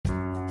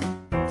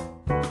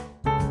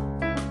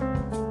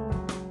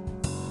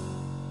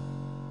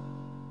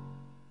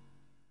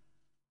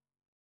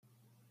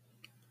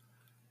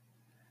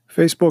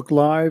Facebook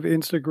Live,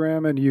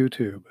 Instagram, and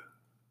YouTube.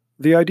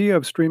 The idea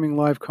of streaming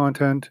live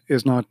content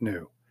is not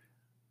new.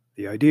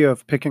 The idea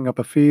of picking up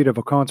a feed of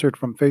a concert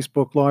from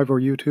Facebook Live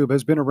or YouTube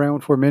has been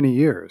around for many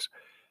years.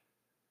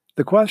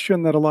 The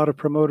question that a lot of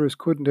promoters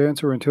couldn't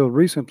answer until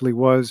recently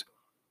was,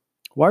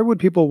 why would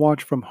people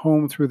watch from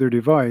home through their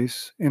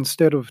device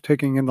instead of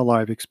taking in the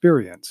live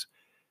experience?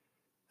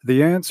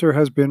 The answer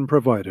has been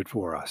provided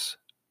for us.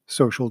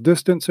 Social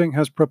distancing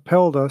has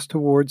propelled us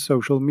towards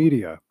social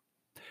media.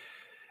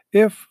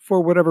 If,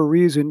 for whatever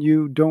reason,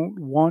 you don't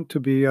want to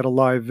be at a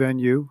live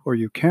venue or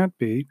you can't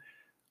be,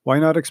 why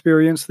not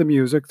experience the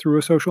music through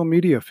a social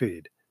media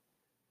feed?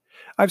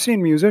 I've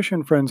seen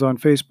musician friends on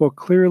Facebook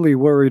clearly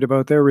worried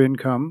about their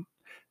income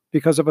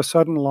because of a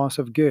sudden loss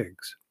of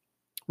gigs.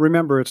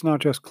 Remember, it's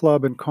not just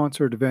club and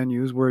concert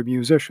venues where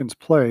musicians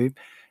play,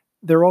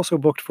 they're also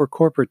booked for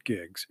corporate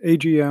gigs,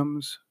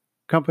 AGMs,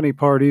 company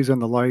parties,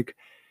 and the like.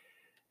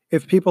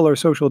 If people are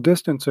social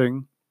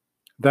distancing,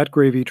 that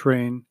gravy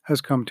train has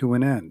come to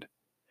an end.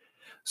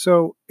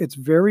 So it's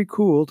very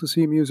cool to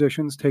see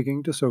musicians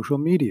taking to social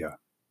media.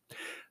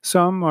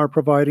 Some are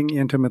providing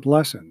intimate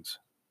lessons.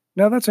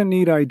 Now that's a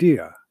neat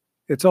idea.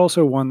 It's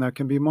also one that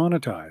can be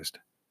monetized.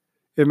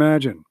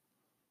 Imagine,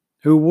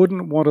 who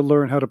wouldn't want to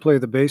learn how to play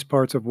the bass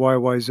parts of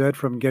YYZ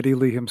from Geddy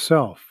Lee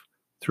himself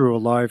through a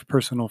live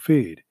personal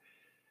feed?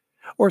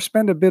 Or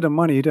spend a bit of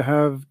money to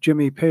have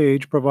Jimmy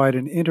Page provide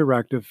an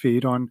interactive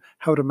feed on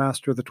how to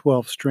master the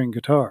 12-string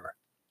guitar.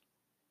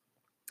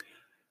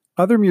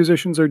 Other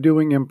musicians are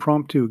doing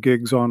impromptu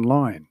gigs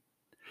online.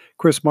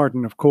 Chris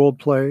Martin of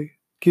Coldplay,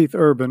 Keith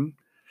Urban,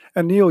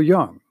 and Neil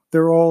Young,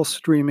 they're all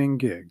streaming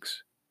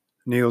gigs.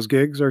 Neil's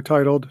gigs are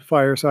titled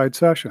Fireside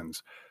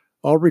Sessions,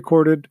 all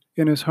recorded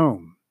in his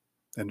home,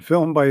 and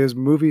filmed by his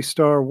movie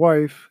star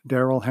wife,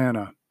 Daryl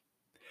Hannah.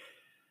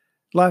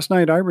 Last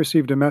night I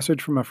received a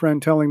message from a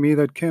friend telling me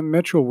that Kim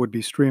Mitchell would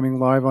be streaming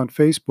live on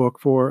Facebook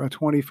for a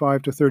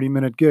 25 to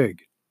 30-minute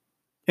gig.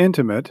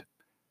 Intimate.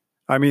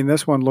 I mean,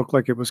 this one looked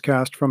like it was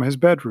cast from his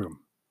bedroom.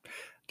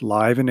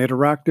 Live and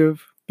interactive,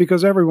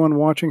 because everyone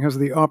watching has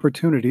the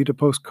opportunity to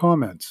post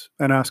comments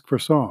and ask for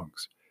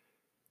songs.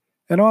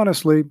 And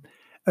honestly,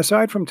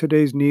 aside from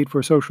today's need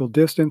for social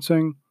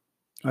distancing,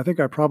 I think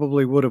I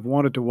probably would have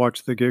wanted to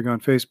watch the gig on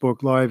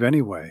Facebook Live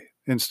anyway,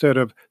 instead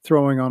of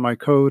throwing on my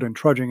coat and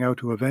trudging out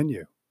to a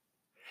venue.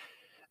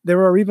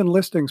 There are even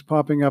listings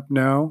popping up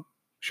now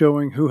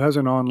showing who has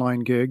an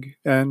online gig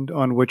and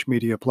on which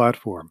media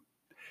platform.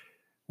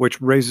 Which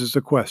raises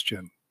the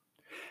question,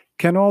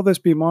 can all this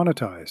be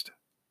monetized?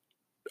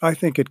 I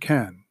think it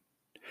can.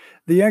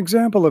 The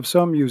example of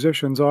some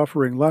musicians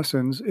offering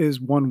lessons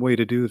is one way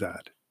to do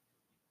that.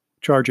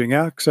 Charging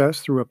access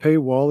through a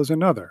paywall is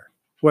another,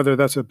 whether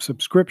that's a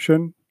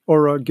subscription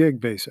or a gig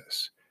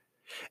basis.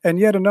 And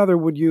yet another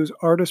would use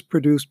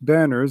artist-produced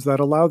banners that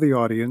allow the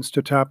audience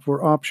to tap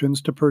for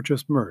options to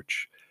purchase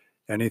merch,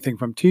 anything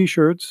from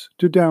t-shirts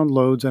to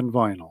downloads and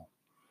vinyl.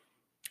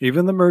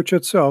 Even the merch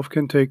itself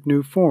can take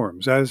new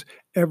forms, as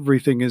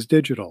everything is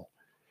digital.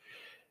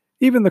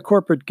 Even the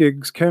corporate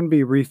gigs can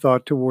be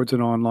rethought towards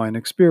an online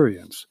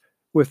experience,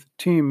 with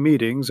team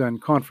meetings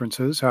and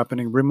conferences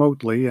happening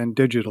remotely and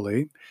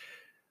digitally.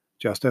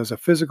 Just as a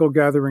physical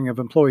gathering of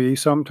employees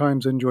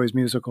sometimes enjoys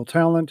musical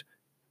talent,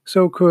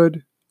 so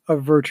could a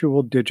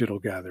virtual digital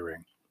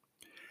gathering.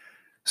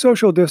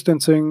 Social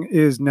distancing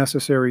is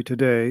necessary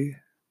today,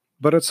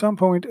 but at some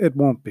point it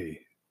won't be.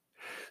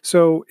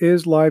 So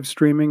is live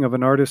streaming of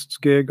an artist's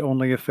gig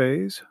only a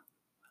phase?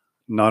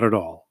 Not at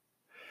all.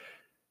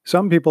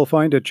 Some people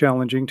find it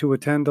challenging to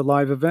attend a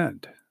live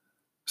event.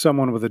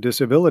 Someone with a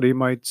disability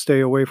might stay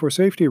away for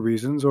safety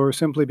reasons or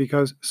simply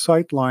because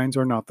sight lines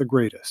are not the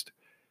greatest.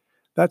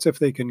 That's if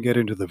they can get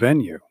into the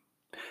venue.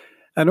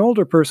 An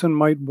older person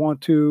might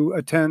want to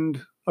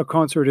attend a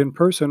concert in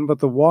person, but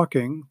the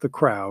walking, the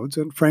crowds,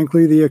 and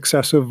frankly the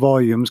excessive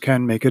volumes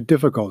can make it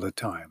difficult at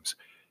times.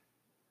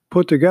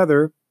 Put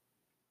together,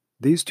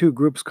 these two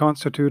groups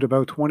constitute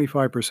about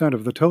 25%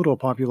 of the total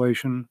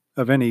population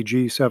of any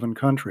G7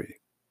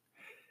 country.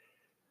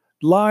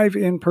 Live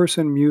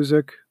in-person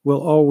music will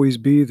always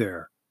be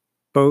there,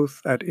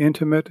 both at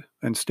intimate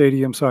and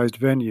stadium-sized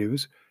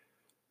venues,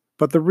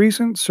 but the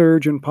recent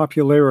surge in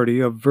popularity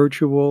of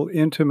virtual,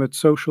 intimate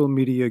social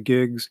media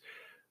gigs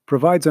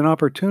provides an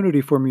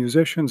opportunity for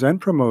musicians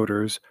and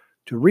promoters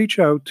to reach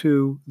out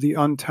to the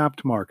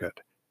untapped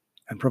market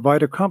and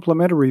provide a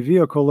complementary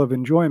vehicle of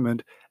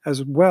enjoyment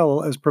as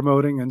well as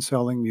promoting and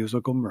selling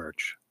musical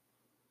merch.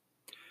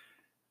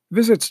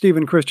 Visit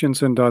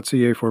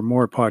stephenchristiansen.ca for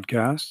more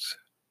podcasts.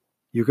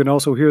 You can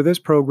also hear this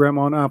program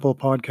on Apple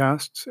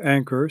Podcasts,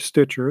 Anchor,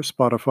 Stitcher,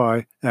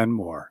 Spotify, and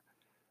more.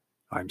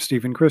 I'm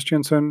Stephen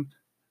Christiansen.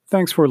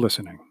 Thanks for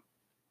listening.